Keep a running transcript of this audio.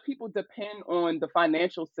people depend on the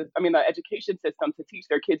financial system, I mean, the education system to teach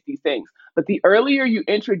their kids these things. But the earlier you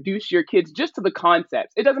introduce your kids just to the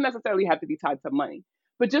concepts, it doesn't necessarily have to be tied to money,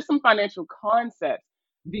 but just some financial concepts,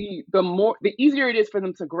 the easier it is for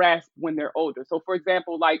them to grasp when they're older. So, for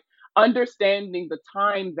example, like understanding the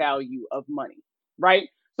time value of money, right?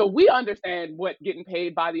 So we understand what getting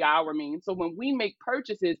paid by the hour means. So when we make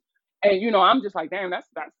purchases, and I'm just like, damn, that's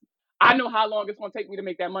I know how long it's going to take me to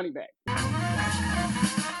make that money back.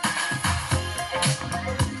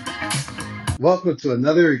 Welcome to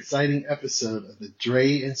another exciting episode of the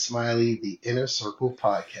Dre and Smiley, the Inner Circle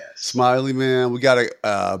podcast. Smiley, man, we got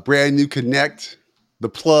a brand new connect,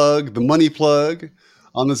 the money plug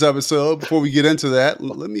on this episode. Before we get into that,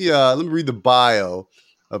 let me read the bio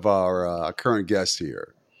of our current guest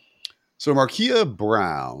here. So Markia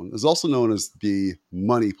Brown is also known as the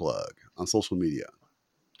Money Plug on social media.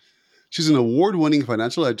 She's an award-winning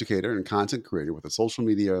financial educator and content creator with a social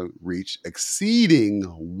media reach exceeding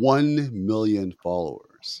 1 million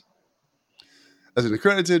followers. As an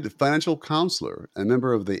accredited financial counselor and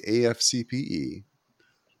member of the AFCPE,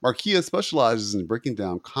 Markia specializes in breaking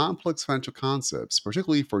down complex financial concepts,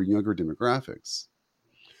 particularly for younger demographics.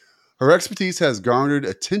 Her expertise has garnered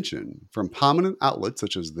attention from prominent outlets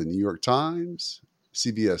such as the New York Times,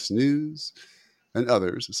 CBS News, and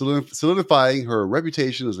others, solidifying her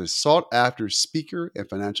reputation as a sought-after speaker in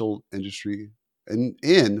financial industry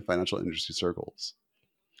circles.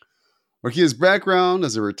 Markia's background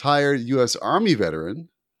as a retired U.S. Army veteran,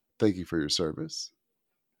 thank you for your service,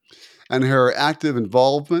 and her active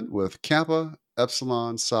involvement with Kappa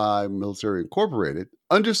Epsilon Psi Military Incorporated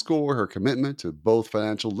underscore her commitment to both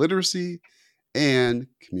financial literacy and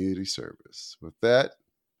community service. With that,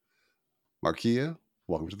 Markia,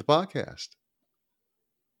 welcome to the podcast.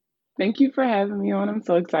 Thank you for having me on. I'm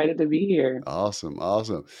so excited to be here. Awesome.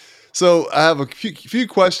 So I have a few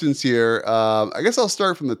questions here. I guess I'll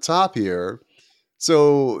start from the top here.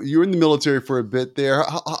 So you were in the military for a bit there.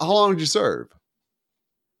 How long did you serve?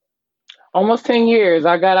 Almost 10 years.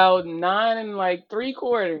 I got out 9 and like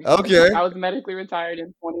 3/4. Okay. I was medically retired in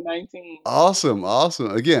 2019. Awesome.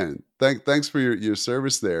 Again, thanks for your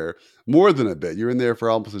service there. More than a bit. You're in there for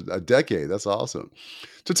almost a decade. That's awesome.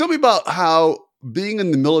 So tell me about how being in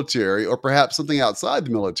the military, or perhaps something outside the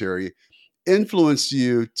military, influenced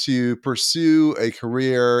you to pursue a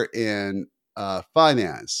career in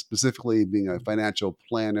finance, specifically being a financial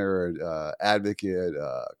planner, advocate,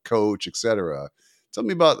 coach, etc. Tell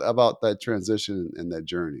me about that transition and that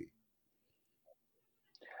journey.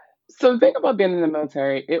 So the thing about being in the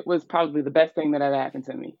military, it was probably the best thing that ever happened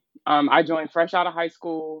to me. I joined fresh out of high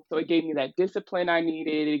school, so it gave me that discipline I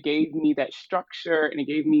needed. It gave me that structure, and it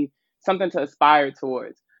gave me something to aspire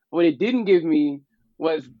towards. What it didn't give me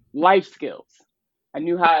was life skills. I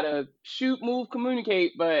knew how to shoot, move,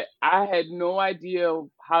 communicate, but I had no idea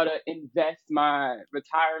how to invest my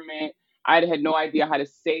retirement. I had no idea how to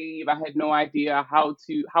save. I had no idea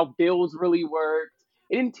how bills really worked.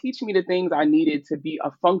 It didn't teach me the things I needed to be a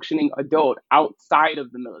functioning adult outside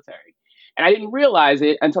of the military. And I didn't realize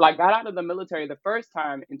it until I got out of the military the first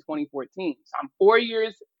time in 2014. So I'm 4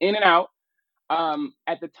 years in and out.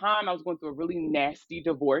 At the time, I was going through a really nasty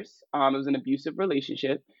divorce. It was an abusive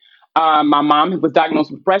relationship. My mom was diagnosed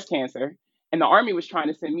with breast cancer, and the Army was trying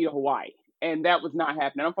to send me to Hawaii. And that was not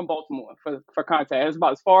happening. I'm from Baltimore, for context. It's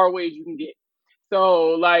about as far away as you can get.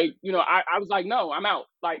 So, like, I was like, no, I'm out.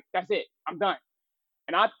 Like, that's it. I'm done.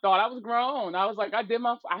 And I thought I was grown. I was like,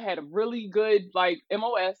 I had a really good like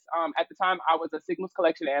MOS. At the time, I was a signals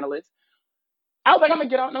collection analyst. I was like, I'm gonna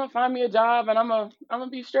get out and I'm gonna find me a job and I'm gonna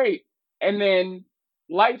be straight. And then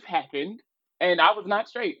life happened, and I was not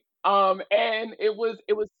straight. And it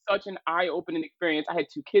was such an eye opening experience. I had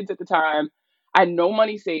 2 kids at the time. I had no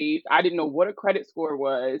money saved. I didn't know what a credit score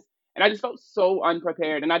was, and I just felt so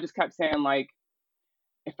unprepared. And I just kept saying like,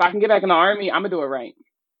 if I can get back in the Army, I'm gonna do it right.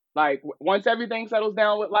 Like once everything settles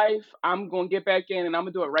down with life, I'm gonna get back in and I'm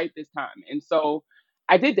gonna do it right this time. And so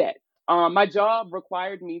I did that. My job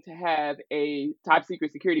required me to have a top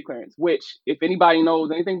secret security clearance, which, if anybody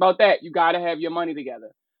knows anything about that, you gotta have your money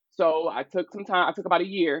together. So I took some time. I took about a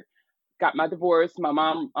year. Got my divorce. My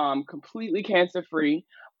mom completely cancer free.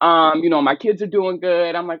 My kids are doing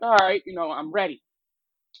good. I'm like, all right, I'm ready.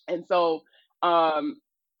 And so um,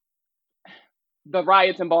 the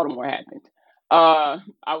riots in Baltimore happened. I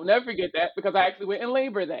will never forget that because I actually went in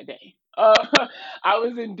labor that day. I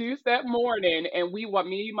was induced that morning, and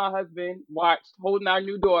me, my husband, watched holding our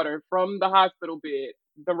new daughter from the hospital bed,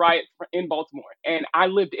 the riots in Baltimore, and I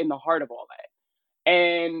lived in the heart of all that.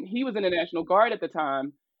 And he was in the National Guard at the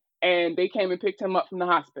time, and they came and picked him up from the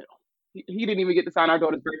hospital. He didn't even get to sign our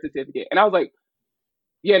daughter's birth certificate, and I was like,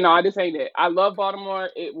 Yeah, no, I just ain't it. I love Baltimore.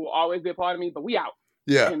 It will always be a part of me, but we out.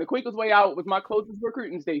 Yeah. And the quickest way out was my closest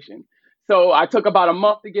recruiting station. So I took about a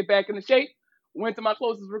month to get back into shape, went to my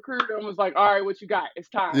closest recruiter and was like, all right, what you got? It's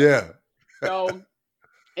time. Yeah. So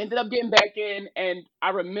ended up getting back in, and I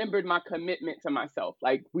remembered my commitment to myself.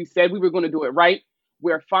 Like we said we were going to do it right.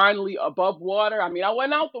 We're finally above water. I mean, I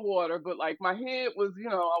wasn't out the water, but like my head was,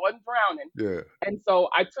 I wasn't drowning. Yeah. And so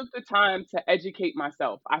I took the time to educate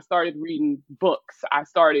myself. I started reading books. I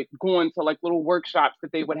started going to like little workshops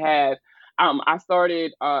that they would have. I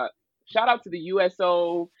started, shout out to the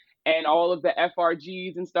USO and all of the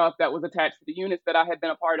FRGs and stuff that was attached to the units that I had been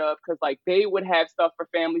a part of, because like they would have stuff for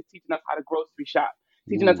families teaching us how to grocery shop,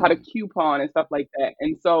 teaching us how to Ooh. coupon and stuff like that.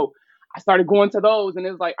 And so I started going to those, and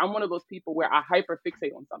it was like I'm one of those people where I hyper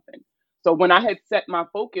fixate on something. So when I had set my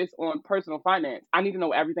focus on personal finance, I need to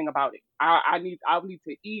know everything about it. I need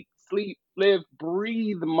to eat, sleep, live,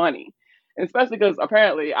 breathe money. And especially because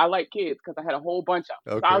apparently I like kids because I had a whole bunch of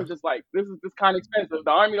them. So I Okay. was just like, this is just kind of expensive.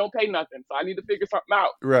 The army don't pay nothing, so I need to figure something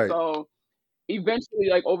out. Right. So eventually,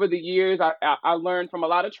 like over the years, I learned from a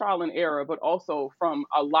lot of trial and error, but also from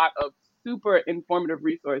a lot of super informative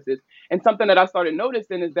resources. And something that I started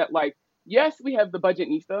noticing is that, like, yes, we have the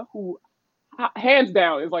budgetnista who, hands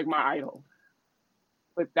down, is like my idol,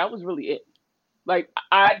 but that was really it. Like,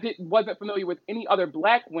 wasn't familiar with any other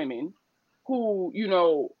Black women who,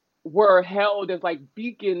 were held as like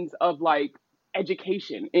beacons of like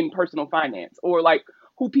education in personal finance, or like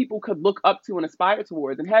who people could look up to and aspire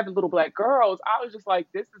towards. And having little Black girls, I was just like,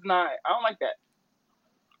 this is not, I don't like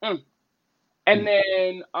that. And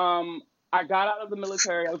then I got out of the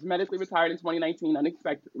military. I was medically retired in 2019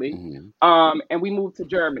 unexpectedly. And we moved to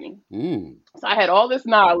Germany. So I had all this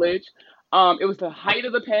knowledge. It was the height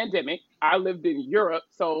of the pandemic. I lived in Europe.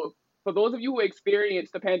 So for those of you who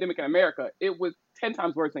experienced the pandemic in America, it was 10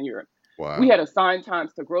 times worse in Europe. Wow. We had assigned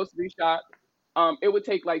times to grocery shop. It would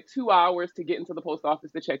take like 2 hours to get into the post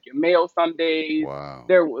office to check your mail some days. Wow.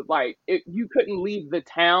 There was like, you couldn't leave the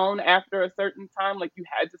town after a certain time. Like you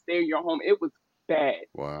had to stay in your home. It was bad.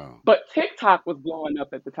 Wow. But TikTok was blowing up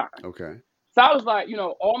at the time. Okay. So I was like,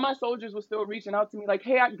 all my soldiers were still reaching out to me like,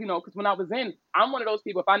 hey, because when I was in, I'm one of those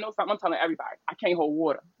people, if I know something, I'm telling everybody. I can't hold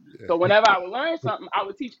water. Yeah. So whenever I would learn something, I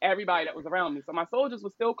would teach everybody that was around me. So my soldiers were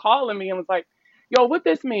still calling me and was like, yo, what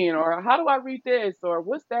this mean? Or how do I read this? Or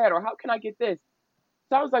what's that? Or how can I get this?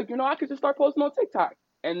 So I was like, I could just start posting on TikTok.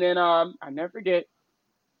 And then I never forget,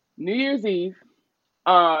 New Year's Eve,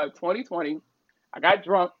 2020, I got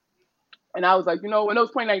drunk. And I was like, when it was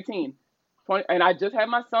 2019, and I just had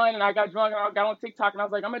my son, and I got drunk, and I got on TikTok, and I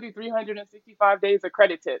was like, I'm going to do 365 days of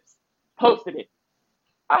credit tips. Posted it.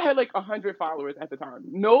 I had like 100 followers at the time.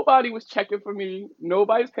 Nobody was checking for me.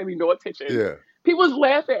 Nobody's paying me no attention. Yeah. People was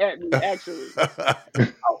laughing at me, actually.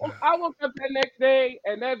 I woke up that next day,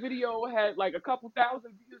 and that video had like a couple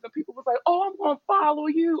thousand views, and people was like, oh, I'm going to follow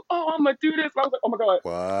you. Oh, I'm going to do this. And I was like, oh, my God.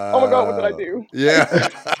 Wow. Oh, my God, what did I do? Yeah.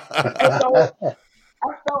 And so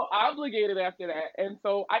I felt obligated after that. And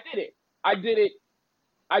so I did it. I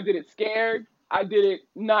did it scared. I did it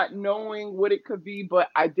not knowing what it could be, but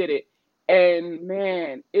I did it. And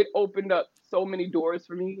man, it opened up so many doors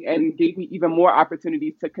for me and gave me even more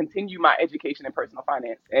opportunities to continue my education in personal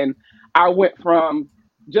finance. And I went from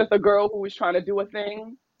just a girl who was trying to do a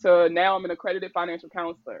thing to now I'm an accredited financial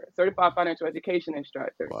counselor, certified financial education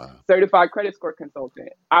instructor, Wow. certified credit score consultant.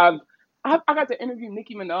 I got to interview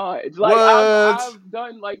Nicki Minaj. Like What? I've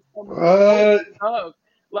done like stuff.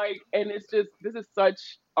 Like, and it's just, this is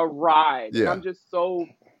such a ride. And Yeah. I'm just so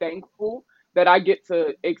thankful that I get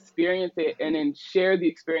to experience it and then share the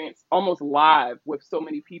experience almost live with so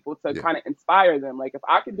many people to Yeah. kind of inspire them. Like, if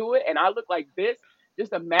I can do it and I look like this,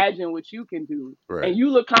 just imagine what you can do. Right. And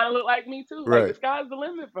you kind of look like me too. Right. Like, the sky's the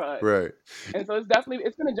limit for us. Right. And so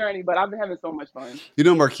it's been a journey, but I've been having so much fun.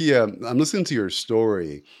 Markia, I'm listening to your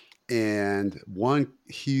story, and one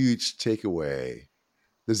huge takeaway,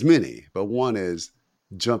 there's many, but one is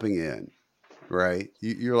jumping in, right?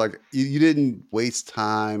 You're like, you didn't waste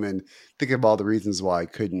time and think of all the reasons why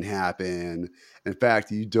it couldn't happen. In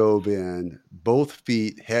fact, you dove in both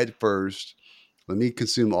feet head first. Let me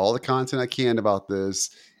consume all the content I can about this.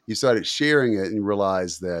 You started sharing it and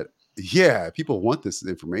realized that, yeah, people want this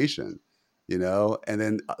information, and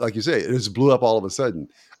then, like you say, it just blew up all of a sudden.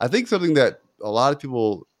 I think something that a lot of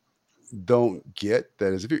people don't get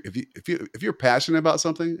that is if you're passionate about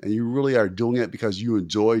something and you really are doing it because you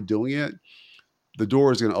enjoy doing it, the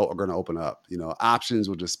doors are going to open up. Options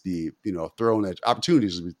will just be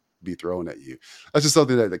opportunities will be thrown at you. That's just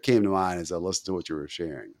something that came to mind as I listened to what you were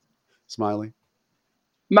sharing. Smiley.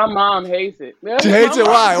 My mom hates it. She hates it.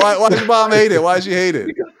 Why? Why does your mom hate it? Why does she hate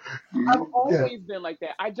it? I've Yeah. always been like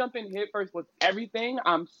that. I jump in head first with everything.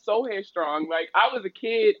 I'm so headstrong. Like I was a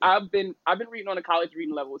kid. I've been reading on a college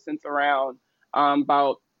reading level since around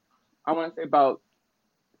about I want to say about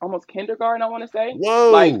almost kindergarten. I want to say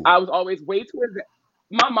like Whoa. I was always way too.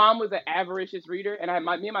 My mom was an avaricious reader, and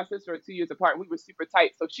me and my sister are 2 years apart, and we were super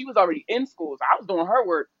tight. So she was already in school. So I was doing her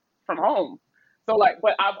work from home. So like,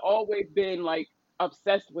 but I've always been like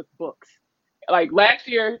obsessed with books. Like last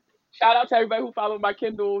year, shout out to everybody who followed my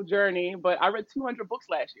Kindle journey, but I read 200 books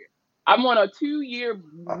last year. I'm on a 2 year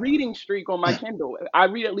reading streak on my Kindle. I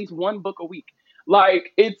read at least one book a week.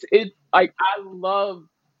 Like it's like I love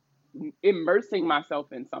immersing myself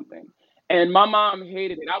in something. And my mom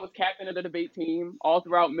hated it. I was captain of the debate team all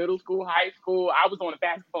throughout middle school, high school. I was on a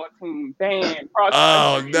basketball team, band, cross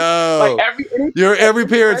Oh country, like no. anything You're that every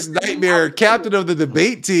parent's interested me, I nightmare, was in captain it. of the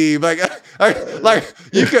debate team. Like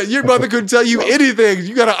your mother couldn't tell you anything.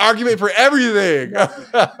 You got an argument for everything.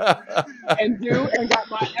 No, and got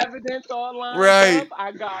my evidence all lined Right. up.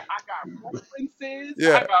 I got references.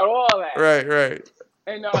 Yeah. I got all that. Right. Right.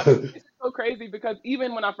 And it's so crazy because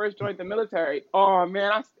even when I first joined the military, oh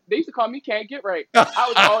man, they used to call me can't get right. I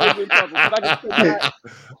was always in trouble because I just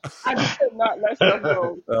could not let stuff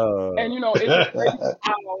go. And it's uh, crazy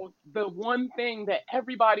how the one thing that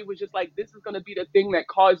everybody was just like, this is going to be the thing that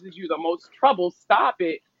causes you the most trouble, stop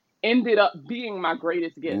it, ended up being my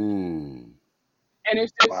greatest gift. mm, And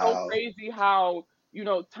it's just so Wow. crazy how,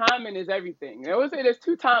 timing is everything. They always say there's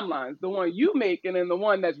two timelines, the one you make and then the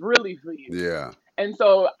one that's really for you. yeah. And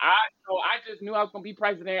so I just knew I was going to be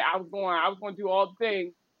president. I was going to do all the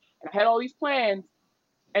things. And I had all these plans.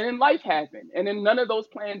 And then life happened, and then none of those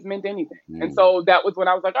plans meant anything. And Mm, so that was when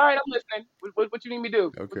I was like, all right, I'm listening. What you need me to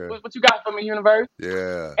do? What, okay. what, what you got for me, universe?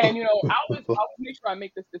 Yeah. And I always make sure I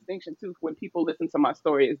make this distinction too when people listen to my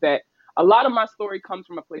story is that a lot of my story comes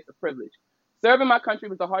from a place of privilege. Serving my country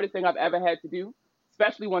was the hardest thing I've ever had to do,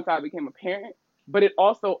 especially once I became a parent. But it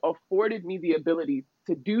also afforded me the ability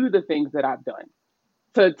to do the things that I've done.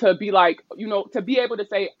 To be like, to be able to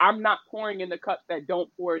say, I'm not pouring in the cups that don't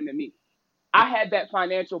pour into me. I had that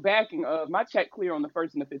financial backing of my check clear on the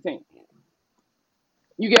first and the 15th.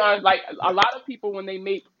 You get on like a lot of people when they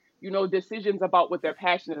make decisions about what they're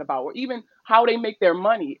passionate about or even how they make their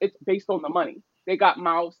money, it's based on the money. They got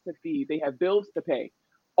mouths to feed, they have bills to pay.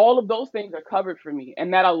 All of those things are covered for me,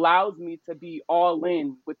 and that allows me to be all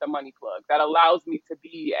in with the money plug. That allows me to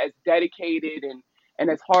be as dedicated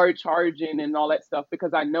and as hard charging and all that stuff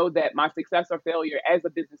because I know that my success or failure as a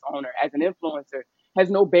business owner, as an influencer, has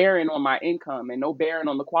no bearing on my income and no bearing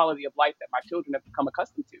on the quality of life that my children have become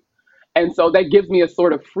accustomed to. And so that gives me a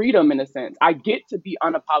sort of freedom in a sense. I get to be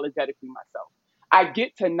unapologetically myself. I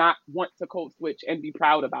get to not want to code switch and be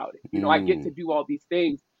proud about it. I get to Mm, do all these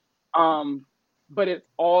things. Um, but it's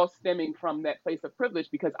all stemming from that place of privilege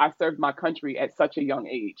because I served my country at such a young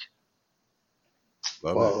age.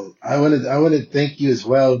 love it. Well, I want to thank you as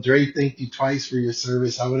well, Dre. Thank you twice for your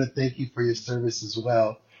service. I want to thank you for your service as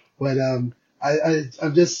well. But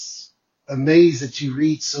I'm just amazed that you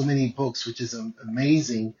read so many books, which is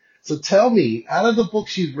amazing. So tell me, out of the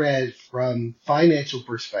books you've read from financial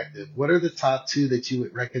perspective, what are the top two that you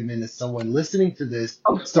would recommend to someone listening to this,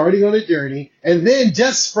 starting on a journey, and then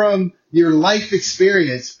just from your life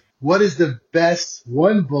experience, what is the best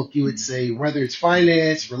one book you would say, whether it's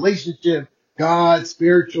finance, relationship, God,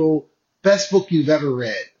 spiritual, best book you've ever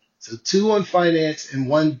read. So two on finance and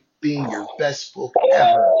one being your best book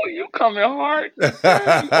ever. Oh, you coming hard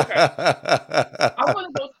today. Okay. I'm one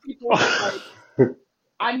of those people that like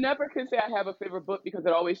I never can say I have a favorite book because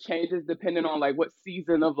it always changes depending on like what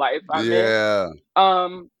season of life I'm in. Yeah.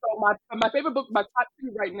 So my favorite book, my top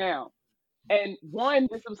two right now, and one,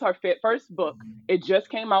 this was her first book. It just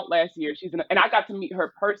came out last year. And I got to meet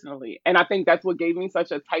her personally, and I think that's what gave me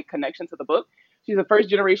such a tight connection to the book. She's a first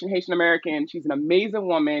generation Haitian American. She's an amazing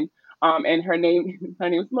woman. And her name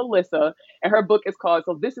is Melissa, and her book is called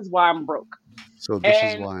 "So This Is Why I'm Broke." So this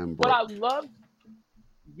is And why I'm what I broke. loved,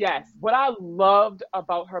 yes, what I loved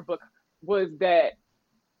about her book was that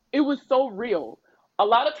it was so real. A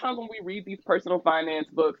lot of times when we read these personal finance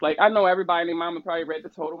books, like I know everybody and their mama probably read the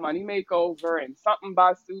Total Money Makeover and something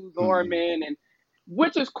by Sue Mhm. Zorman, and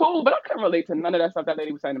which is cool, but I couldn't relate to none of that stuff that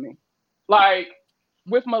lady was saying to me. Like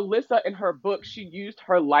with Melissa in her book, she used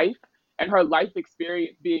her life and her life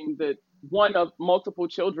experience being the one of multiple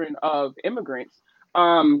children of immigrants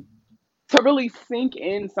to really sink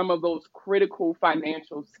in some of those critical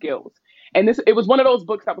financial skills. And it was one of those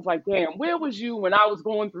books that was like, damn, where was you when I was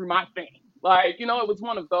going through my thing? Like, it was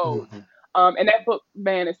one of those. Mhm. And that book,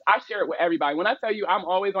 man, I share it with everybody. When I tell you I'm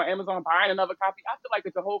always on Amazon buying another copy, I feel like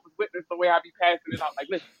a Jehovah's Witness the way I be passing it out. Like,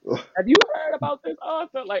 listen, have you heard about this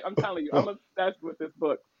author? Like, I'm telling you, I'm obsessed with this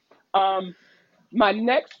book. Um, my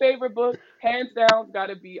next favorite book, hands down, got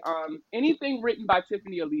to be anything written by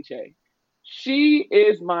Tiffany Aliche. She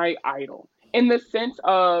is my idol in the sense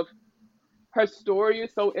of her story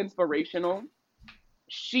is so inspirational.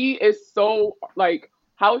 She is so like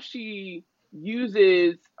how she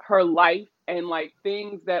uses her life and like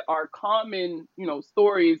things that are common,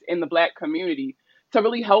 stories in the Black community to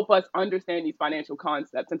really help us understand these financial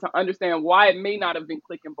concepts and to understand why it may not have been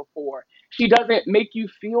clicking before. She doesn't make you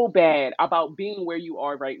feel bad about being where you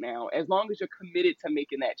are right now, as long as you're committed to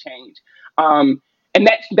making that change. And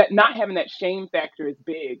that not having that shame factor is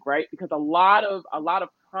big, right? Because a lot of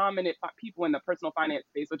prominent people in the personal finance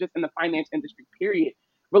space, or just in the finance industry, period,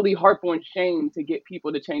 really harp on shame to get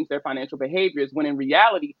people to change their financial behaviors. When in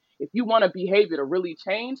reality, if you want a behavior to really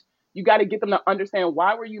change, you got to get them to understand,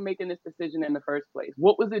 why were you making this decision in the first place?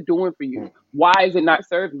 What was it doing for you? Why is it not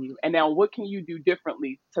serving you? And now what can you do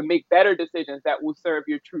differently to make better decisions that will serve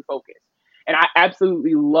your true focus? And I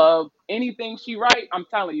absolutely love anything she writes. I'm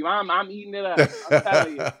telling you, I'm eating it up. I'm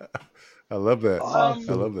telling you. I love that. I Um,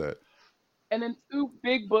 love that. and then two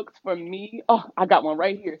big books for me. Oh, I got one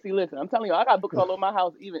right here. See, listen, I'm telling you, I got books all over my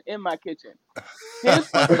house, even in my kitchen.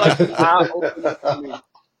 This was such an eye opener for me.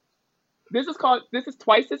 This is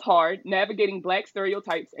Twice as Hard: Navigating Black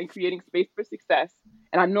Stereotypes and Creating Space for Success.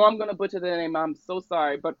 And I know I'm gonna butcher the name. I'm so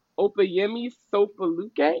sorry, but Opeyemi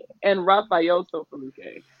Sofaluke and Raphael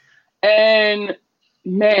Sofaluke. And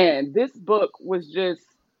man, this book was just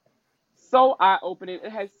so eye-opening.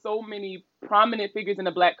 It has so many prominent figures in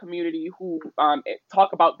the Black community who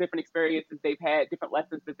talk about different experiences they've had, different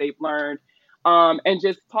lessons that they've learned, and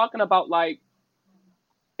just talking about like,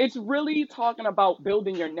 it's really talking about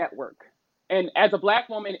building your network. And as a Black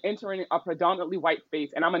woman entering a predominantly white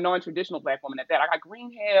space, and I'm a non-traditional Black woman at that, I got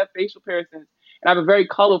green hair, facial piercings, and I have a very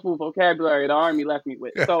colorful vocabulary the Army left me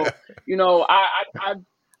with. So,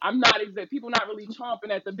 I'm not exact. People not really chomping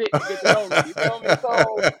at the bit to get to know me. You feel me?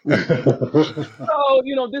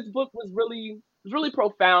 So, this book was really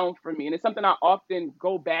profound for me, and it's something I often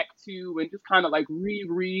go back to and just kind of like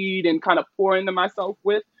reread and kind of pour into myself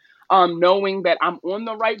with, knowing that I'm on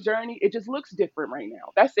the right journey. It just looks different right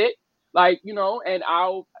now. That's it. Like, and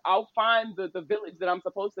I'll find the village that I'm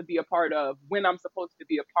supposed to be a part of when I'm supposed to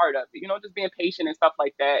be a part of it. Just being patient and stuff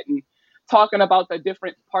like that, and talking about the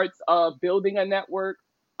different parts of building a network,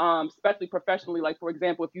 especially professionally. Like, for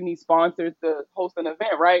example, if you need sponsors to host an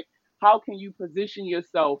event, right? How can you position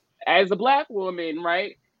yourself as a Black woman,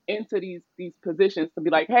 right, into these positions to be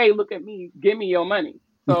like, hey, look at me, give me your money.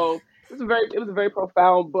 So it was a very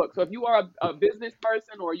profound book. So if you are a business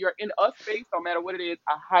person or you're in a space, no matter what it is,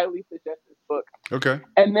 I highly suggest this book. Okay.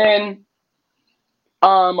 And then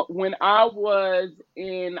when I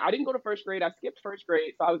didn't go to first grade. I skipped first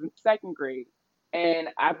grade, so I was in second grade, and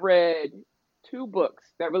I've read two books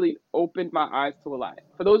that really opened my eyes to a lot.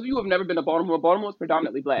 For those of you who have never been to Baltimore, Baltimore is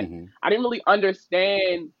predominantly Black. Hmm. I didn't really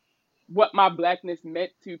understand what my Blackness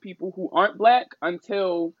meant to people who aren't Black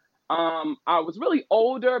until I was really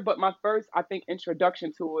older. But my first, I think,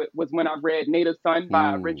 introduction to it was when I read Native Son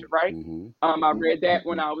by Richard Wright. Mm-hmm. I read that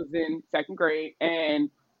when I was in second grade, and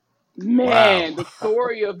Wow. man, the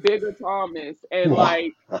story of Bigger Thomas and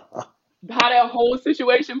like how that whole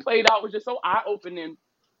situation played out was just so eye opening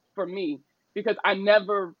for me, because I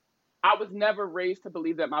was never raised to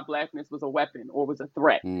believe that my Blackness was a weapon or was a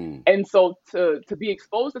threat. Mm. And so to be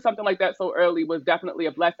exposed to something like that so early was definitely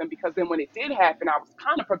a blessing, because then when it did happen, I was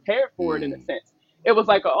kind of prepared for it in a Mm. sense. It was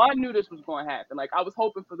like, oh, I knew this was going to happen. Like, I was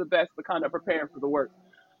hoping for the best, but kind of preparing for the worst.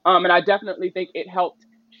 And I definitely think it helped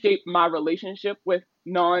shape my relationship with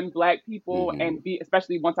non-Black people, Mm-hmm. and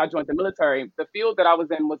especially once I joined the military. The field that I was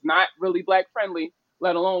in was not really Black friendly,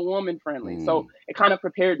 let alone woman friendly. So Mm. it kind of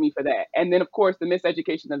prepared me for that. And then, of course, the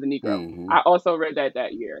miseducation of the Negro. Mm-hmm. I also read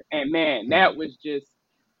that year, and man, that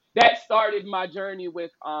started my journey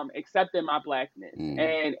with accepting my Blackness,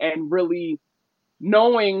 Mm. and really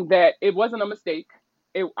knowing that it wasn't a mistake.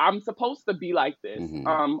 I'm supposed to be like this.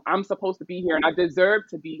 Mm-hmm. I'm supposed to be here, and I deserve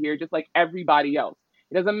to be here just like everybody else.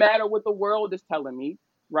 It doesn't matter what the world is telling me,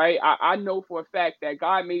 right? I know for a fact that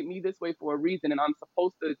God made me this way for a reason, and I'm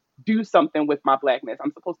supposed to do something with my Blackness.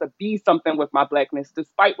 I'm supposed to be something with my Blackness,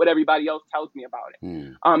 despite what everybody else tells me about it.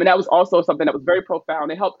 Mm. And that was also something that was very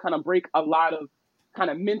profound. It helped kind of break a lot of kind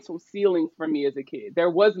of mental ceilings for me as a kid. There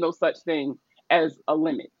was no such thing as a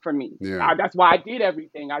limit for me. Yeah. That's why I did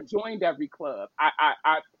everything. I joined every club.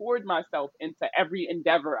 I poured myself into every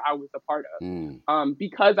endeavor I was a part of, Mm.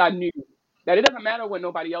 because I knew That it doesn't matter what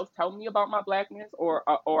nobody else tells me about my blackness or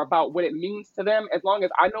about what it means to them. As long as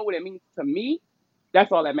I know what it means to me,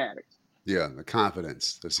 that's all that matters. Yeah, the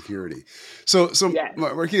confidence, the security. So Yes.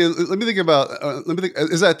 Markia, let me think about. Let me think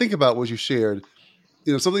as I think about what you shared.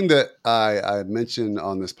 Something that I mentioned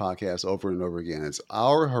on this podcast over and over again is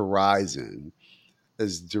our horizon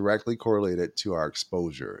is directly correlated to our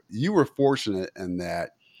exposure. You were fortunate in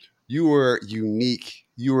that you were unique.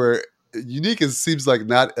 You were unique. It seems like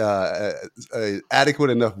not a adequate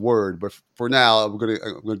enough word, but for now, I'm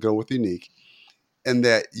gonna go with unique. And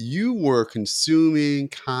that you were consuming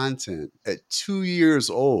content at 2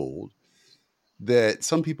 years old that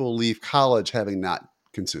some people leave college having not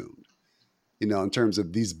consumed. In terms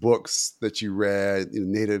of these books that you read,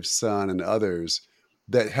 Native Son and others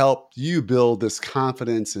that helped you build this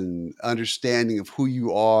confidence and understanding of who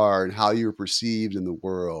you are and how you're perceived in the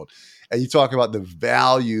world. And you talk about the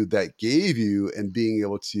value that gave you and being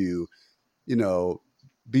able to, you know,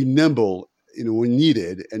 be nimble, when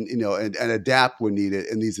needed and, and adapt when needed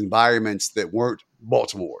in these environments that weren't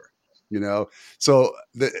Baltimore, you know? So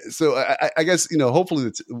I guess,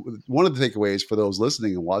 hopefully one of the takeaways for those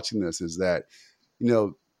listening and watching this is that, you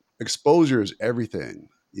know, exposure is everything.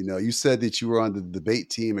 You said that you were on the debate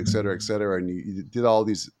team, et cetera, and you did all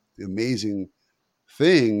these amazing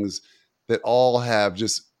things that all have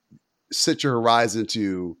just set your horizon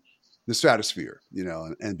to the stratosphere,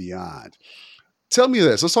 and beyond. Tell me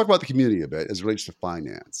this. Let's talk about the community a bit as it relates to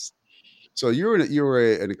finance. So you're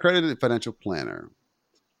an accredited financial planner.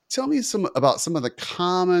 Tell me about some of the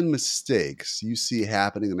common mistakes you see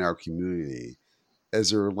happening in our community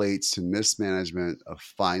as it relates to mismanagement of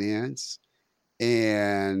finance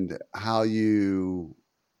and how you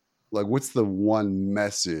what's the one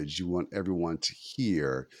message you want everyone to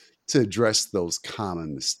hear to address those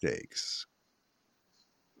common mistakes?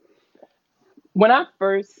 When I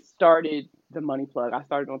first started the Money Plug, I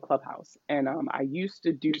started on Clubhouse, and I used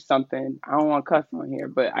to do something. I don't want to cuss on here,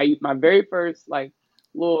 but my very first like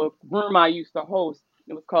little room I used to host.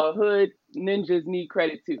 It was called Hood Ninjas Need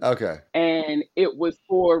Credit Too, Okay. and it was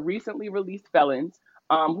for recently released felons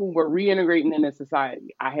who were reintegrating into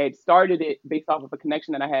society. I had started it based off of a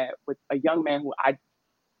connection that I had with a young man who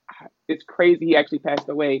it's crazy. He actually passed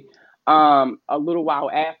away a little while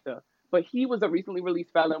after. But he was a recently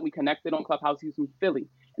released felon. We connected on Clubhouse. He was from Philly,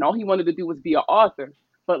 and all he wanted to do was be an author.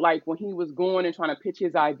 But like when he was going and trying to pitch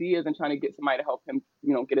his ideas and trying to get somebody to help him,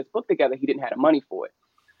 get his book together, he didn't have the money for it.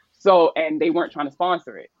 So, and they weren't trying to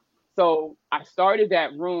sponsor it. So I started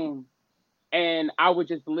that room and I would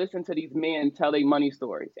just listen to these men tell their money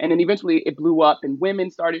stories. And then eventually it blew up and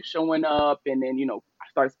women started showing up. And then, I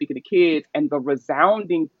started speaking to kids. And the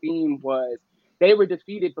resounding theme was they were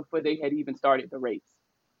defeated before they had even started the race.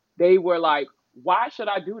 They were like, why should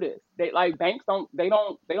I do this? They like banks don't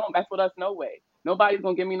mess with us no way. Nobody's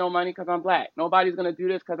gonna give me no money because I'm black. Nobody's gonna do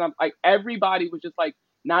this because I'm like everybody was just like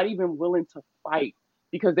not even willing to fight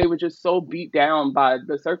because they were just so beat down by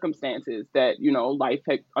the circumstances that life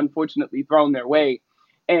had unfortunately thrown their way.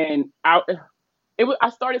 And I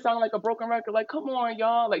started sounding like a broken record. Like, come on,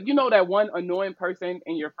 y'all. Like, that one annoying person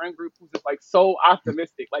in your friend group who's just like so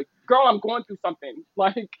optimistic. Like, girl, I'm going through something.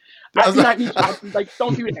 Like, I do not need you. Like,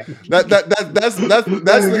 don't do that. That's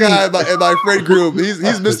Better the be. guy in my friend group. He's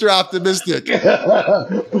Mr. Optimistic.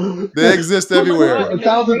 They exist Oh my God. everywhere. A And they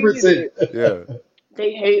thousand hated percent. it. Yeah.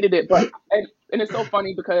 They hated it. And it's so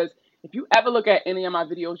funny because if you ever look at any of my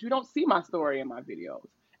videos, you don't see my story in my videos.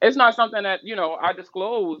 It's not something that, I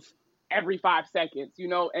disclose every 5 seconds,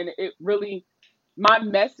 and it really, my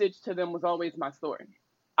message to them was always my story.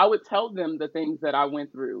 I would tell them the things that I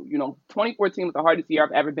went through. 2014 was the hardest year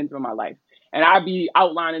I've ever been through in my life. And I'd be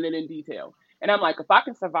outlining it in detail. And I'm like, if I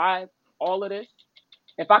can survive all of this,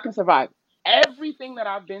 if I can survive everything that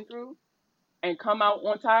I've been through and come out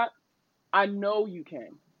on top, I know you can.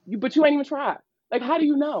 But you ain't even tried. Like, how do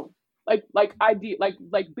you know? Like I did. Like,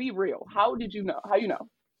 be real. How did you know? How you know?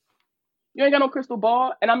 You ain't got no crystal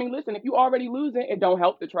ball. And I mean, listen, if you already losing, it don't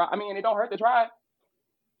help to try. I mean, it don't hurt to try.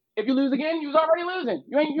 If you lose again, you was already losing.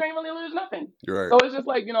 You ain't really lose nothing. You're right. So it's just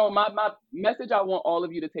like, my message I want all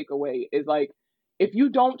of you to take away is like, if you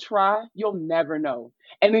don't try, you'll never know.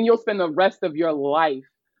 And then you'll spend the rest of your life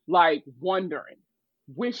like wondering,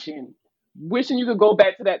 wishing, wishing you could go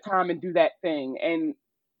back to that time and do that thing. And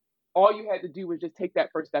all you had to do was just take that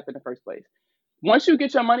first step in the first place. Once you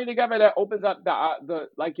get your money together, that opens up the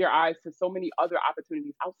like your eyes to so many other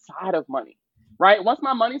opportunities outside of money, right? Once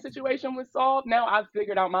my money situation was solved, now I've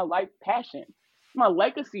figured out my life passion, my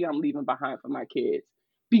legacy I'm leaving behind for my kids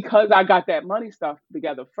because I got that money stuff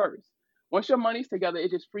together first. Once your money's together, it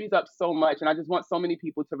just frees up so much, and I just want so many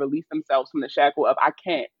people to release themselves from the shackle of I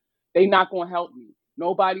can't. They not gonna help me.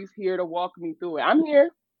 Nobody's here to walk me through it. I'm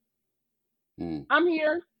here. Mm, I'm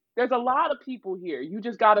here. There's a lot of people here. You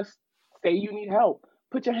just gotta say you need help.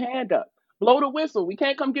 Put your hand up. Blow the whistle. We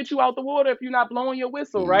can't come get you out the water if you're not blowing your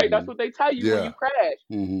whistle, right? That's hmm. what they tell you when you Yeah. crash.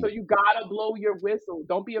 Hmm. So you gotta blow your whistle.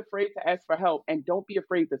 Don't be afraid to ask for help, and don't be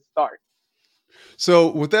afraid to start.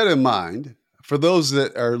 So, with that in mind, for those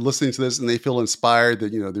that are listening to this and they feel inspired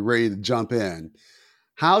that they're ready to jump in,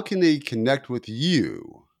 how can they connect with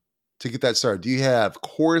you to get that started? Do you have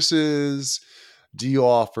courses? Do you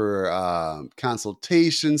offer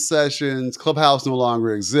consultation sessions? Clubhouse no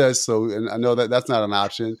longer exists, so and I know that that's not an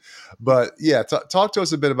option. But yeah, talk to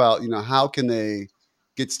us a bit about how can they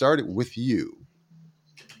get started with you.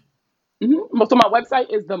 So my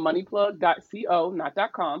website is themoneyplug.co, not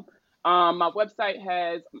 .com. My website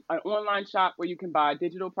has an online shop where you can buy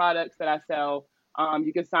digital products that I sell.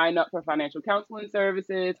 You can sign up for financial counseling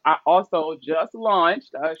services. I also just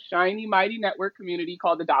launched a shiny, mighty network community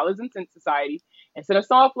called the Dollars and Cents Society. It's in a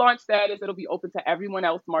soft launch status. It'll be open to everyone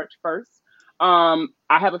else March 1st.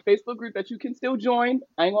 I have a Facebook group that you can still join.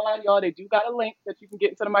 I ain't gonna lie to y'all, they do got a link that you can get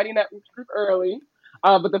into the Mighty Networks group early.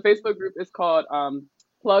 But the Facebook group is called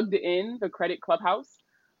Plugged In, the Credit Clubhouse.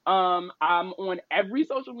 I'm on every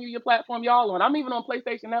social media platform y'all on. I'm even on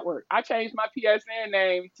PlayStation Network. I changed my PSN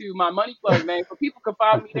name to my Money Plug name so people can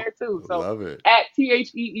find me there too. So Love it. at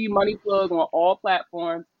THEE Money Plug on all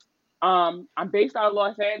platforms. I'm based out of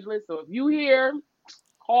Los Angeles, so if you here,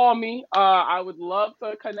 call me. I would love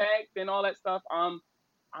to connect and all that stuff. I'm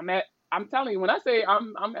at. I'm telling you, when I say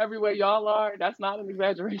I'm everywhere y'all are, that's not an Like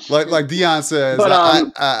exaggeration. Dion says, But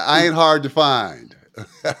I ain't hard to find.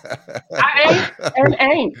 I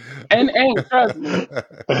ain't. Trust me.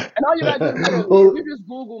 And all you gotta do, literally, if Well, you just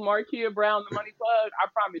Google Markia Brown, the Money Plug, I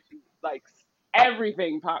promise you, like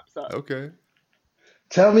everything pops up. Okay.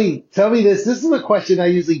 tell me this. This is a question I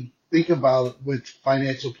usually think about with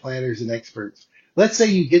financial planners and experts. Let's say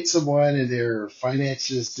you get someone and their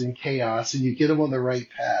finances in chaos and you get them on the right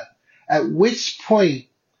path. At which point,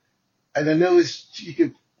 and I know you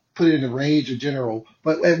could put it in a range or general,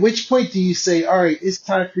 but at which point do you say, all right, it's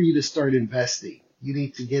time for you to start investing? You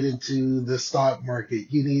need to get into the stock market.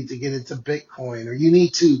 You need to get into Bitcoin, or you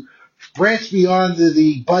need to branch beyond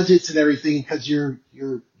the budgets and everything because you're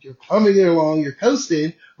coming along, you're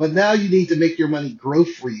coasting, but now you need to make your money grow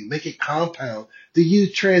for you, make it compound. Do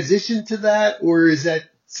you transition to that, or is that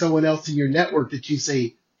someone else in your network that you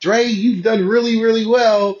say, Dre, you've done really, really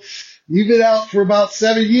well. You've been out for about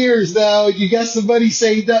 7 years now. You got some money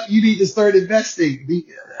saved up. You need to start investing.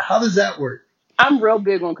 How does that work? I'm real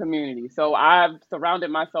big on community. So I've surrounded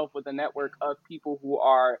myself with a network of people who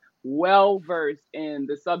are well versed in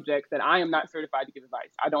the subjects that I am not certified to give advice.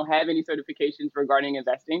 I don't have any certifications regarding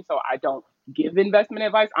investing, so I don't give investment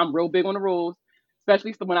advice. I'm real big on the rules,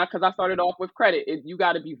 especially because I started off with credit. You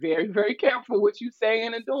got to be very, very careful what you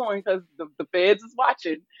saying and doing because the feds is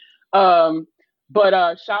watching. Um, but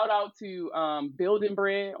shout out to Building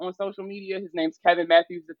Bread on social media. His name's Kevin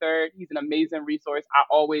Matthews III. He's an amazing resource.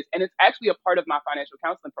 And it's actually a part of my financial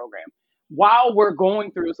counseling program. While we're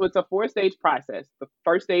going through, so it's a 4 stage process. The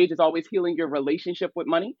first stage is always healing your relationship with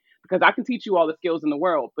money because I can teach you all the skills in the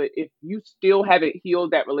world, but if you still haven't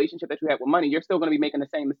healed that relationship that you have with money, you're still going to be making the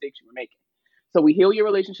same mistakes you were making. So we heal your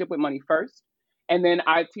relationship with money first, and then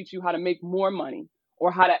I teach you how to make more money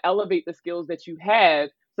or how to elevate the skills that you have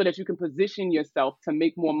so that you can position yourself to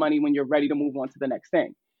make more money when you're ready to move on to the next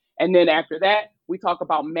thing. And then after that, we talk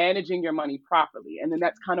about managing your money properly. And then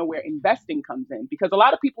that's kind of where investing comes in because a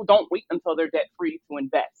lot of people don't wait until they're debt free to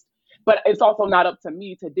invest. But it's also not up to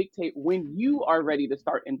me to dictate when you are ready to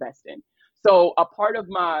start investing. So, a part of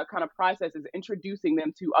my kind of process is introducing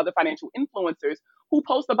them to other financial influencers who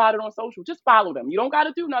post about it on social. Just follow them. You don't got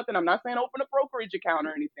to do nothing. I'm not saying open a brokerage account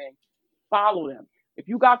or anything. Follow them. If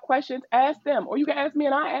you got questions, ask them, or you can ask me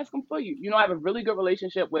and I ask them for you. I have a really good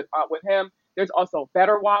relationship with him. There's also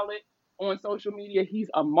Better Wallet on social media.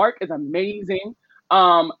 Mark is amazing.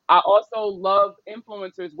 I also love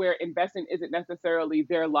influencers where investing isn't necessarily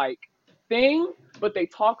their like thing, but they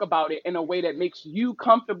talk about it in a way that makes you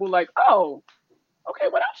comfortable. Like, oh, okay,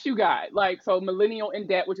 what else you got? Like, so Millennial in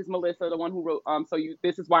Debt, which is Melissa, the one who wrote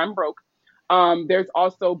This Is Why I'm Broke. There's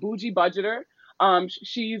also Bougie Budgeter.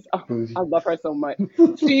 She's I love her so much.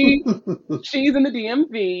 She she's in the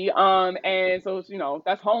DMV, and so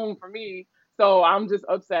that's home for me. So I'm just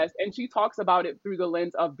obsessed, and she talks about it through the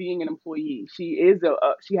lens of being an employee. She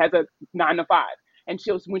has a 9 to 5, and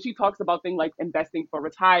when she talks about things like investing for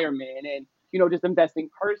retirement and just investing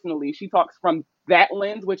personally, she talks from that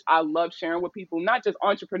lens, which I love sharing with people, not just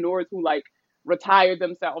entrepreneurs who like retire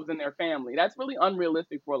themselves and their family. That's really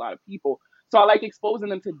unrealistic for a lot of people. So I like exposing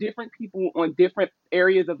them to different people on different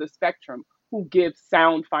areas of the spectrum who give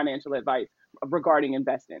sound financial advice regarding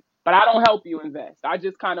investing. But I don't help you invest. I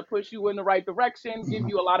just kind of push you in the right direction, give Mhm.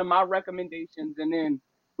 you a lot of my recommendations, and then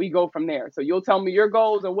we go from there. So you'll tell me your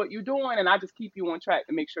goals and what you're doing, and I just keep you on track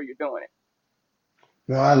to make sure you're doing it.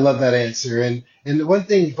 No, I love that answer. And the one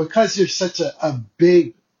thing, because you're such a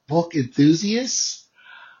big book enthusiast,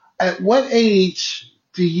 at what age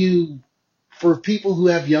do you, for people who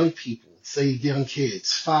have young people, say young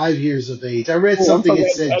kids, 5 years of age, I read Oh, I'm so something that glad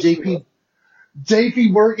you said asked me this.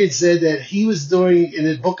 JP Morgan said that he was doing, in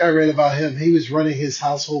a book I read about him, he was running his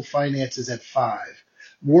household finances at 5.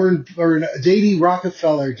 Warren or JD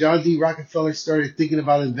Rockefeller, John D. Rockefeller started thinking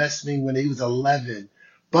about investing when he was 11.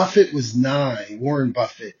 Buffett was 9, Warren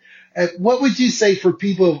Buffett. And what would you say for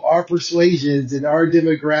people of our persuasions and our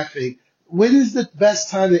demographic? When is the best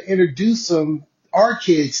time to introduce them, our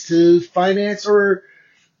kids, to finance? Or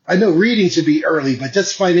I know reading should be early, but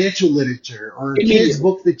just financial literature or kids' Immediately.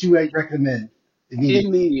 book that you might recommend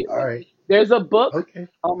immediately. All Immediately. right. There's a book. Okay.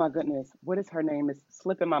 Oh my goodness. What is her name? It's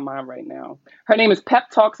slipping my mind right now. Her name is Pep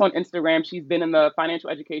Talks on Instagram. She's been in the financial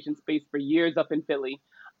education space for years up in Philly.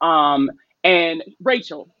 Um, and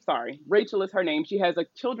Rachel, sorry, Rachel is her name. She has a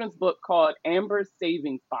children's book called Amber's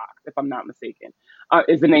Savings Box, if I'm not mistaken,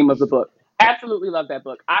 is the name of the book. Absolutely love that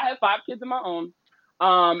book. I have 5 kids of my own,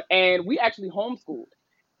 and we actually homeschooled.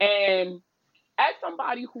 And as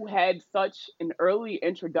somebody who had such an early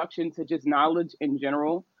introduction to just knowledge in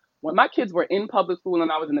general, when my kids were in public school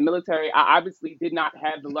and I was in the military, I obviously did not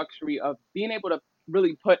have the luxury of being able to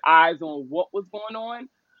really put eyes on what was going on.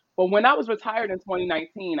 But when I was retired in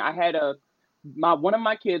 2019, I had a my one of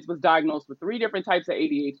my kids was diagnosed with 3 different types of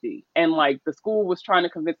ADHD, and like the school was trying to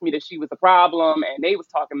convince me that she was a problem, and they was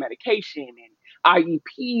talking medication and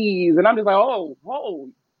IEPs, and I'm just like, oh,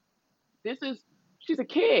 whoa, this is she's a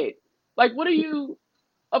kid. Like, what are you?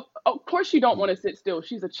 Of course, you don't want to sit still.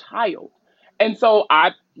 She's a child. And so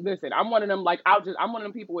I listen. I'm one of them. Like I'm one of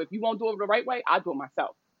them people. If you won't do it the right way, I do it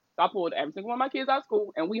myself. So I pulled every single one of my kids out of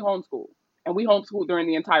school, and we homeschooled. And we homeschooled during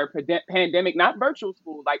the entire pandemic, not virtual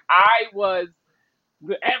school. Like I was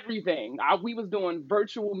everything. We was doing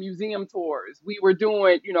virtual museum tours. We were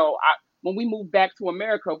doing, when we moved back to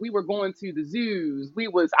America, we were going to the zoos.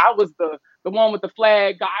 I was the one with the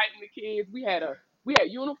flag guiding the kids. We had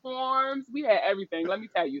uniforms. We had everything. Let me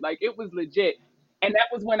tell you, like it was legit. And that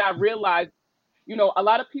was when I realized, a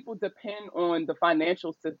lot of people depend on the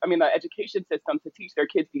financial system, I mean, the education system to teach their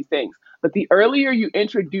kids these things. But the earlier you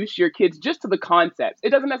introduce your kids just to the concepts, it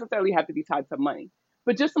doesn't necessarily have to be tied to money,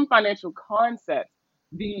 but just some financial concepts,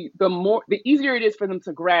 the easier it is for them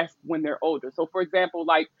to grasp when they're older. So, for example,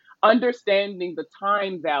 like understanding the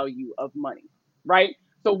time value of money, right?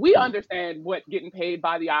 So we understand what getting paid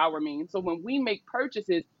by the hour means. So when we make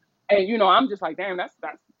purchases, and I'm just like, damn, that's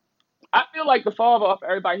I feel like the fall off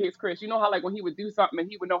everybody hates Chris. You know how like when he would do something and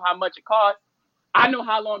he would know how much it cost. I know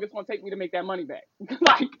how long it's gonna take me to make that money back.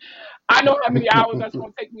 Like I know how many hours that's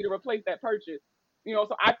gonna take me to replace that purchase.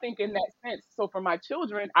 So I think in that sense. So for my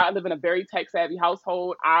children, I live in a very tech savvy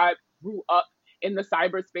household. I grew up in the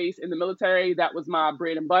cyberspace in the military. That was my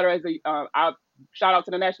bread and butter. I shout out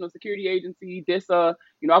to the National Security Agency, DISA.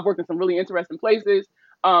 I've worked in some really interesting places.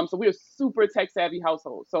 So we're a super tech savvy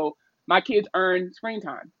household. So my kids earn screen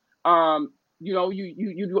time. You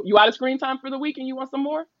out of screen time for the week and you want some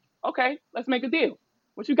more? Okay, let's make a deal.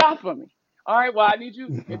 What you got for me? All right, well, I need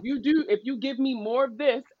you. If you give me more of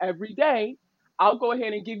this every day, I'll go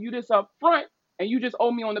ahead and give you this up front, and you just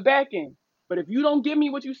owe me on the back end. But if you don't give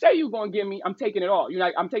me what you say you're gonna give me, I'm taking it all.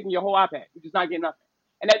 I'm taking your whole iPad. You're just not getting nothing.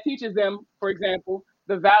 And that teaches them, for example,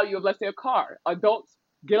 the value of, let's say, a car. Adults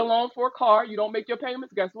get a loan for a car. You don't make your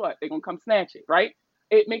payments. Guess what? They're gonna come snatch it, right?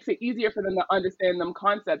 It makes it easier for them to understand them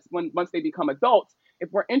concepts when once they become adults. If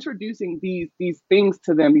we're introducing these things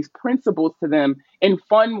to them, these principles to them in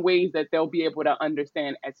fun ways that they'll be able to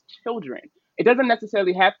understand as children. It doesn't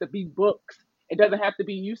necessarily have to be books. It doesn't have to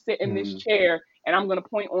be you sit in this Mm, chair and I'm going to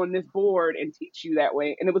point on this board and teach you that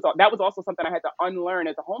way. And that was also something I had to unlearn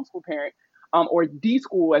as a homeschool parent, or D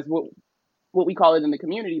school as what we call it in the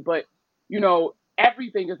community. But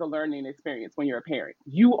everything is a learning experience when you're a parent.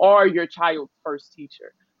 You are your child's first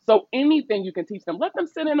teacher. So anything you can teach them, let them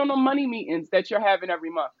sit in on the money meetings that you're having every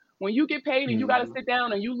month. When you get paid and you got to mm, sit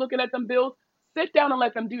down and you looking at them bills, sit down and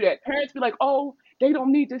let them do that. Parents be like, oh, they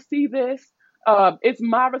don't need to see this. It's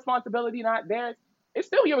my responsibility, not theirs. It's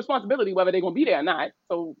still your responsibility whether they're going to be there or not.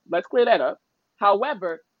 So let's clear that up.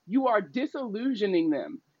 However, you are disillusioning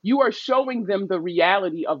them. You are showing them the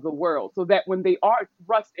reality of the world so that when they are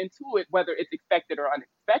thrust into it, whether it's expected or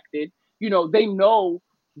unexpected, they know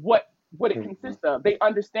what what it consists of. They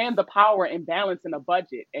understand the power and balance in a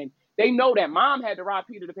budget. And they know that mom had to rob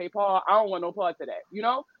Peter to pay Paul. I don't want no part of that. You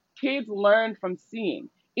know, kids learn from seeing.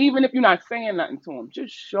 Even if you're not saying nothing to them,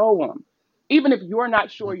 just show them. Even if you're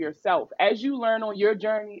not sure yourself, as you learn on your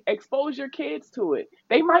journey, expose your kids to it.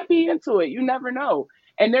 They might be into it. You never know.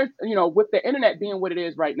 And there's, with the internet being what it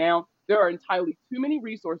is right now, there are entirely too many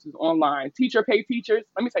resources online. Teacher pay teachers.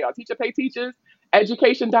 Let me tell y'all, teacher pay teachers,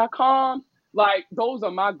 education.com. Like those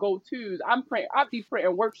are my go-tos. I be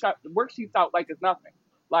printing worksheets out like it's nothing.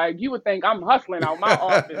 Like you would think I'm hustling out my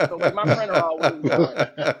office the way my printer always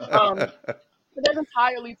doing. But there's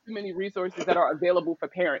entirely too many resources that are available for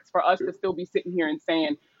parents for us to still be sitting here and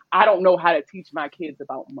saying, I don't know how to teach my kids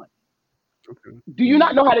about money. Okay. Do you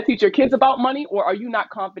not know how to teach your kids about money, or are you not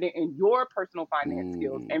confident in your personal finance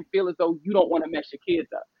skills and feel as though you don't want to mess your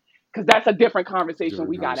kids up? Because that's a different conversation Different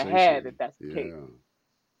we got to have if conversation. that's the case.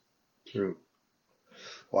 Yeah. True.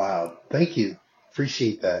 Wow. Thank you.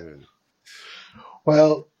 Appreciate that. Yeah.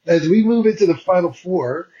 Well, as we move into the final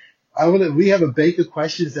four, we have a bank of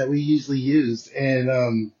questions that we usually use,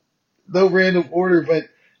 and no random order, but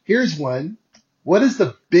here's one. What is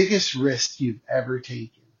the biggest risk you've ever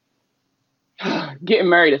taken? Getting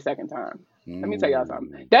married a second time. Let me tell y'all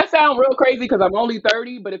something. That sounds real crazy because I'm only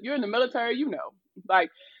 30, but if you're in the military, you know.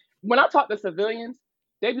 Like, when I talk to civilians,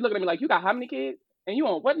 they be looking at me like, you got how many kids? And you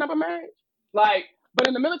on what number marriage? Like, but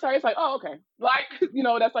in the military, it's like, oh, okay. Like,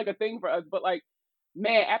 that's like a thing for us. But like,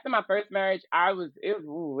 man, after my first marriage, it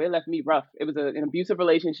left me rough. It was an abusive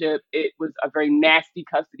relationship. It was a very nasty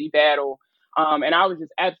custody battle. And I was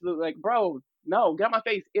just absolutely like, bro, no, get out my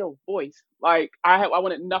face, ill voice. Like, I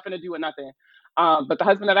wanted nothing to do with nothing. But the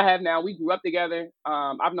husband that I have now, we grew up together.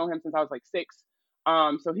 I've known him since I was like 6.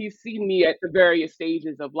 So he's seen me at the various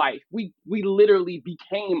stages of life. We literally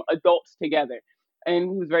became adults together, and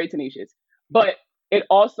he was very tenacious. But it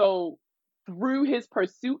also, through his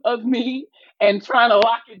pursuit of me and trying to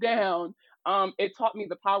lock it down, it taught me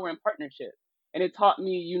the power in partnership. And it taught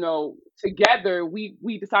me, together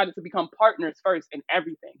we decided to become partners first in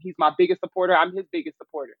everything. He's my biggest supporter. I'm his biggest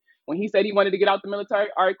supporter. When he said he wanted to get out the military,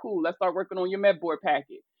 all right, cool. Let's start working on your med board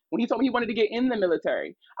packet. When he told me he wanted to get in the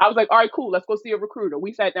military, I was like, all right, cool. Let's go see a recruiter.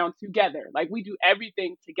 We sat down together. Like we do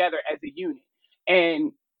everything together as a unit.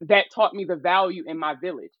 And that taught me the value in my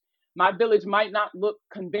village. My village might not look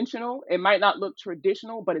conventional. It might not look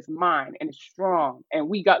traditional, but it's mine and it's strong. And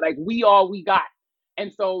we all we got.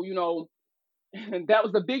 And so, that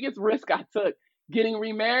was the biggest risk I took. Getting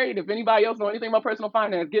remarried, if anybody else know anything about personal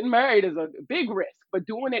finance, getting married is a big risk. But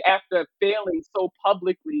doing it after failing so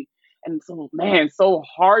publicly and so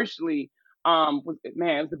harshly, it was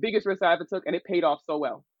the biggest risk I ever took, and it paid off so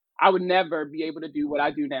well. I would never be able to do what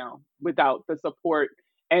I do now without the support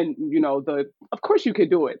and of course you could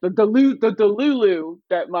do it. The delulu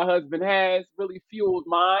that my husband has really fueled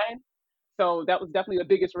mine. So that was definitely the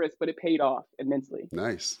biggest risk, but it paid off immensely.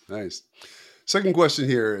 Nice. Second question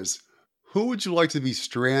here is, who would you like to be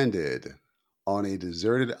stranded on a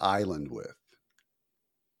deserted island with?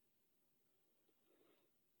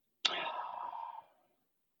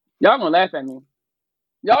 Y'all gonna laugh at me.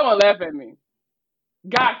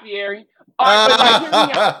 Guy Fieri. All right, but like,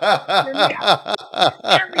 hear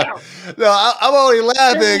me out. No, I'm only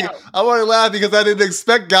laughing. I'm only laughing because I didn't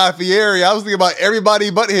expect Guy Fieri. I was thinking about everybody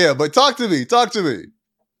but him. But talk to me.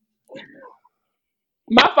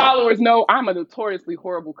 My followers know I'm a notoriously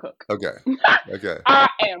horrible cook. Okay. I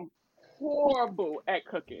am horrible at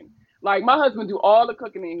cooking. Like, my husband do all the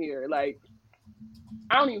cooking in here. Like,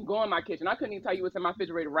 I don't even go in my kitchen. I couldn't even tell you what's in my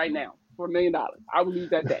refrigerator right now for $1 million. I would lose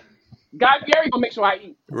that day. Guy Fieri gonna make sure I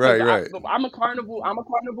eat. Right. I'm a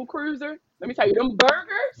carnival cruiser. Let me tell you, them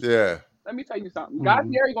burgers. Yeah. Let me tell you something. Guy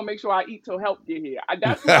Fieri gonna make sure I eat till help get here.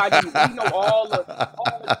 That's what I need. We know all the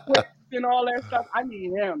tricks and all that stuff. I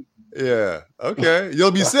need him. Yeah. Okay.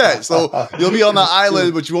 You'll be set. So you'll be on the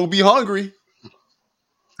island, but you won't be hungry.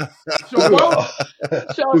 Sure won't.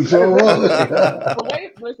 But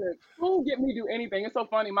listen, food get me to do anything. It's so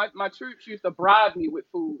funny. My troops used to bribe me with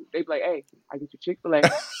food. They'd be like, hey, I get you Chick-fil-A.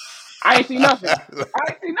 I ain't see nothing.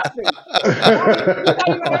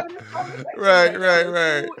 Right.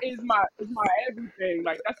 Food is my everything.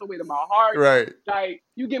 Like, that's the way to my heart. Right. Like,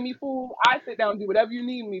 you give me food, I sit down and do whatever you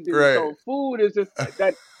need me to do. Right. So food is just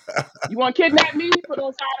that. You want to kidnap me? Put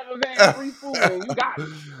on side of a van, free food, and you got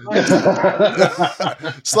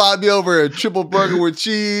it. Slide me over a triple burger with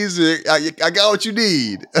cheese. I got what you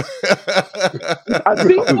need. A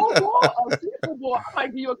seafood boy. I might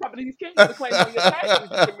give you a couple of these kids to claim on your taxes.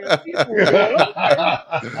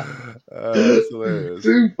 That's hilarious.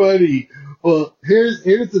 Too funny. Well, here's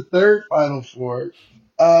the third final four.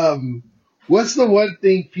 What's the one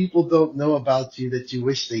thing people don't know about you that you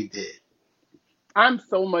wish they did? I'm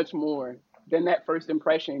so much more than that first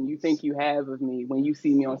impression you think you have of me when you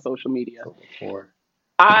see me on social media. Before.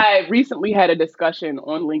 I recently had a discussion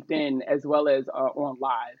on LinkedIn as well as on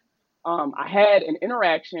live. I had an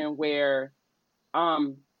interaction where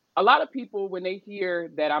um, a lot of people, when they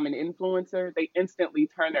hear that I'm an influencer, they instantly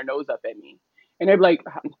turn their nose up at me. And they're like,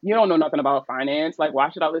 you don't know nothing about finance. Like, why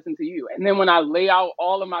should I listen to you? And then when I lay out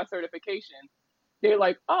all of my certifications, they're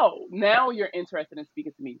like, oh, now you're interested in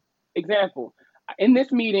speaking to me. Example, in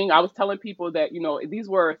this meeting, I was telling people that, these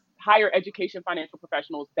were higher education financial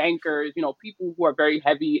professionals, bankers, people who are very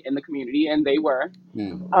heavy in the community, and they were.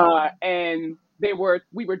 And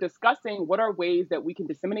we were discussing what are ways that we can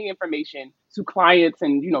disseminate information to clients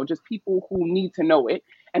and just people who need to know it.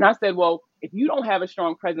 And I said, well, if you don't have a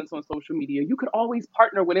strong presence on social media, you could always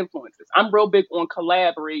partner with influencers. I'm real big on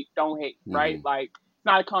collaborate, don't hate, right? Like, it's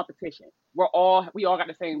not a competition. We all got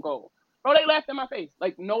the same goal. Bro, they laughed in my face,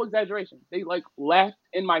 like, no exaggeration. They like laughed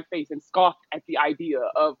in my face and scoffed at the idea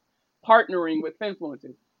of partnering with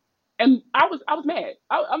influencers. And I was mad.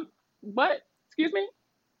 I'm what? Excuse me?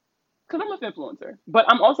 Because I'm an influencer, but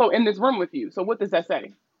I'm also in this room with you. So what does that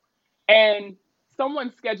say? And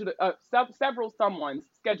someone scheduled several someone's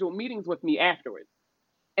scheduled meetings with me afterwards.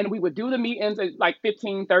 And we would do the meetings at like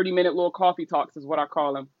 15, 30-minute little coffee talks is what I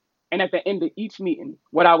call them. And at the end of each meeting,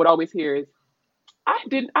 what I would always hear is,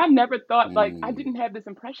 I never thought, like, I didn't have this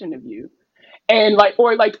impression of you. And like,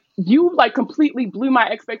 or like, you like completely blew my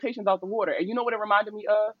expectations out the water. And you know what it reminded me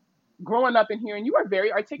of? Growing up and hearing you are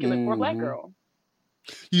very articulate for a Black girl.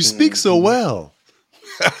 You speak so well.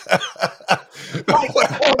 Like,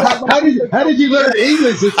 how did you learn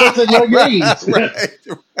English at such a young age? And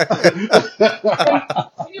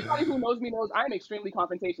anybody who knows me knows I'm extremely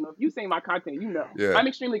confrontational. If you say my content, Yeah. I'm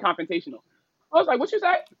extremely confrontational. I was like, "What you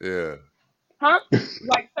say? Yeah. Huh?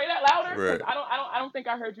 Like, say that louder, because Right. I don't think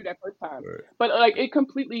I heard you that first time." Right. But like, it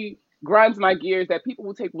completely grinds my gears that people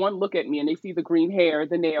will take one look at me and they see the green hair,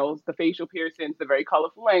 the nails, the facial piercings, the very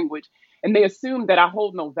colorful language, and they assume that I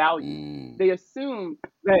hold no value. They assume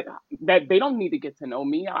that they don't need to get to know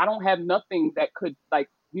me. I don't have nothing that could, like,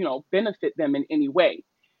 benefit them in any way.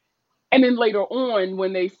 And then later on,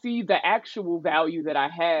 when they see the actual value that I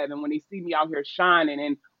have, and when they see me out here shining,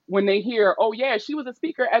 and when they hear, oh, yeah, she was a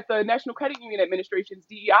speaker at the National Credit Union Administration's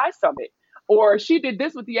DEI Summit, or she did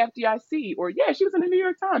this with the FDIC, or yeah, she was in the New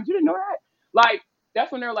York Times. You didn't know that? Like,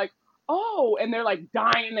 that's when they're like, oh, and they're like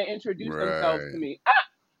dying to introduce themselves to me.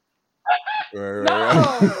 Right. No,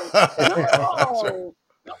 That's right. no,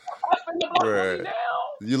 effing the black woman Right. now.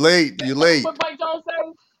 You late. You late. But Mike Jones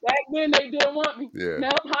says, back then they didn't want me. Yeah. Now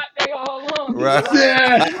I'm hot, they all on me. Right.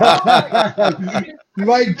 Like,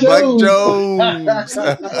 Mike Mike Jones. Jones. I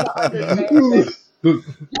need people to understand that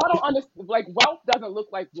y'all don't understand. Like, wealth doesn't look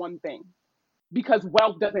like one thing, because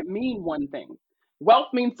wealth doesn't mean one thing.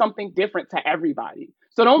 Wealth means something different to everybody.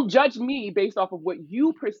 So don't judge me based off of what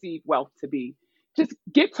you perceive wealth to be. Just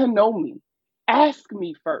get to know me. Ask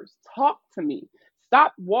me first. Talk to me.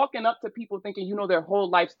 Stop walking up to people thinking you know their whole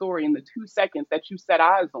life story in the 2 seconds that you set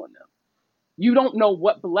eyes on them. You don't know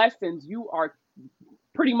what blessings you are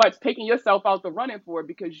pretty much taking yourself out the running for,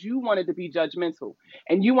 because you wanted to be judgmental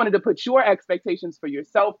and you wanted to put your expectations for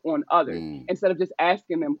yourself on others instead of just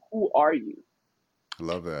asking them, who are you? I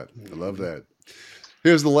love that. I love that.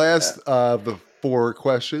 Here's the last of the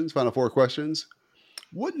final four questions.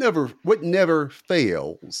 What never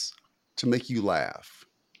fails to make you laugh?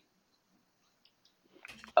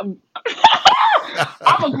 I'm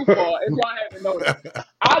a goofball, if y'all haven't noticed.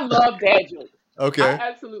 I love dad jokes. Okay. I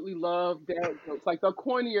absolutely love dad jokes. Like, the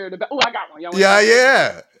cornier, the better. Oh, I got one. Y'all want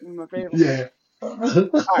Yeah. my favorite? Yeah. All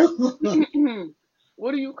right.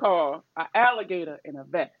 What do you call an alligator in a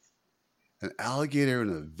vest? An alligator in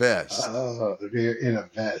a vest. Oh, they're in a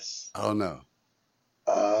vest. I don't know.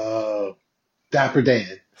 Dapper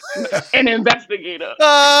Dan. An investigator.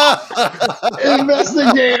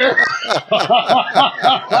 Investigator.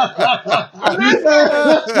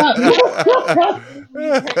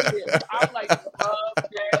 I'm like, love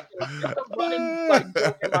dad jokes. It's a running like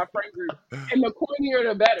joke in my friend group. And the cornier,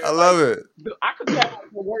 the better. I love it. I could have like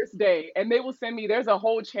the worst day, and they will send me. There's a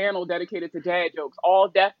whole channel dedicated to dad jokes, all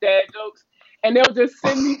deaf dad jokes, and they'll just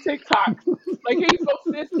send me TikToks. Like, here you go,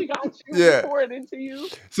 sis, we got you. Yeah. Pour it into you.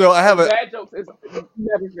 So I have dad jokes is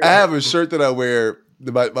never fair. I have a shirt that I wear.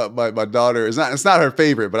 My daughter, it's not her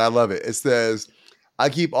favorite, but I love it. It says, "I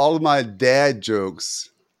keep all of my dad jokes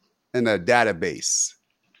in a database."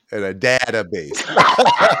 In a database.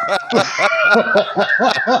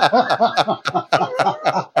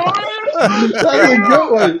 That'd be a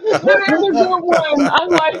good one. That is a good one. I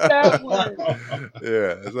like that one.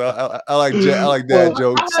 Yeah, so I like dad Well, My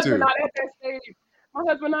jokes husband too. not at that stage. My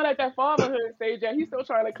husband not at that fatherhood stage yet. He's still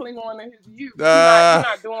trying to cling on to his youth. He Ah,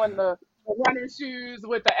 not doing the running shoes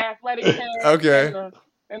with the athletic pants okay,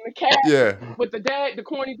 and the cap yeah, with the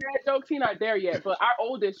corny dad jokes. He not there yet. But our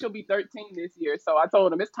oldest, she'll be 13 this year. So I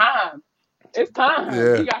told him it's time. It's time.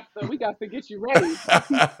 yeah. We got to get you ready.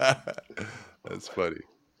 That's funny.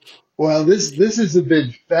 well, this has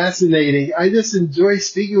been fascinating. I just enjoy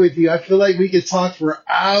speaking with you. I feel like we could talk for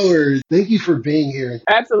hours. Thank you for being here.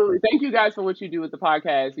 Absolutely. Thank you guys for what you do with the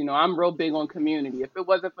podcast. I'm real big on community. If it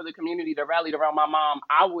wasn't for the community that rallied around my mom,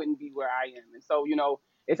 I wouldn't be where I am. And so,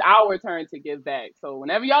 it's our turn to give back. So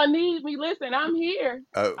whenever y'all need me, listen, I'm here.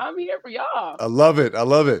 Uh, I'm here for y'all. I love it. I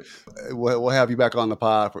love it. We'll have you back on the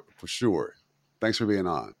pod for sure. Thanks for being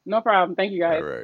on. No problem. Thank you All guys. right.